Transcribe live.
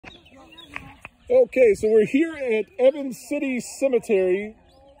Okay, so we're here at Evans City Cemetery,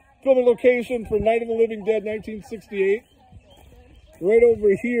 filming location for Night of the Living Dead 1968. Right over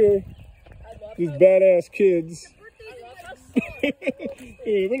here, these badass kids.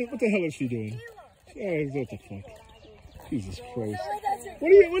 Hey, what the hell is she doing? What the fuck? Jesus Christ!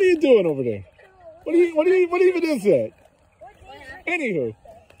 What are you doing over there? What even is that? Anywho,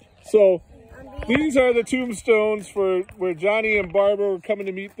 so these are the tombstones for where Johnny and Barbara were coming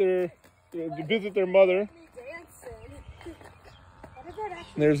to meet to visit their mother.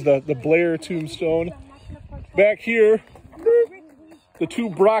 There's the Blair tombstone. Back here, the two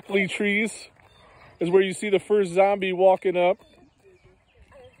broccoli trees is where you see the first zombie walking up.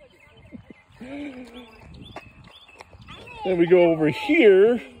 Then we go over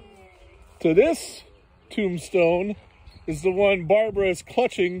here to this tombstone is the one Barbara is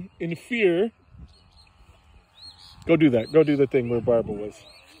clutching in fear. Go do that. Go do the thing where Barbara was.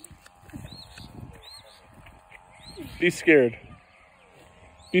 Be scared.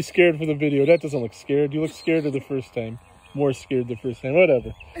 Be scared for the video. That doesn't look scared. You look scared the first time. More scared the first time.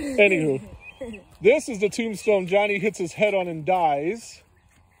 Whatever. Anywho. This is the tombstone Johnny hits his head on and dies.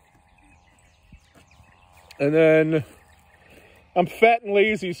 And then I'm fat and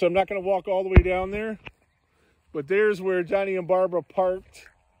lazy, so I'm not going to walk all the way down there. But there's where Johnny and Barbara parked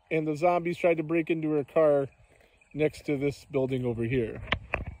and the zombies tried to break into her car next to this building over here.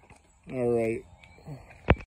 All right.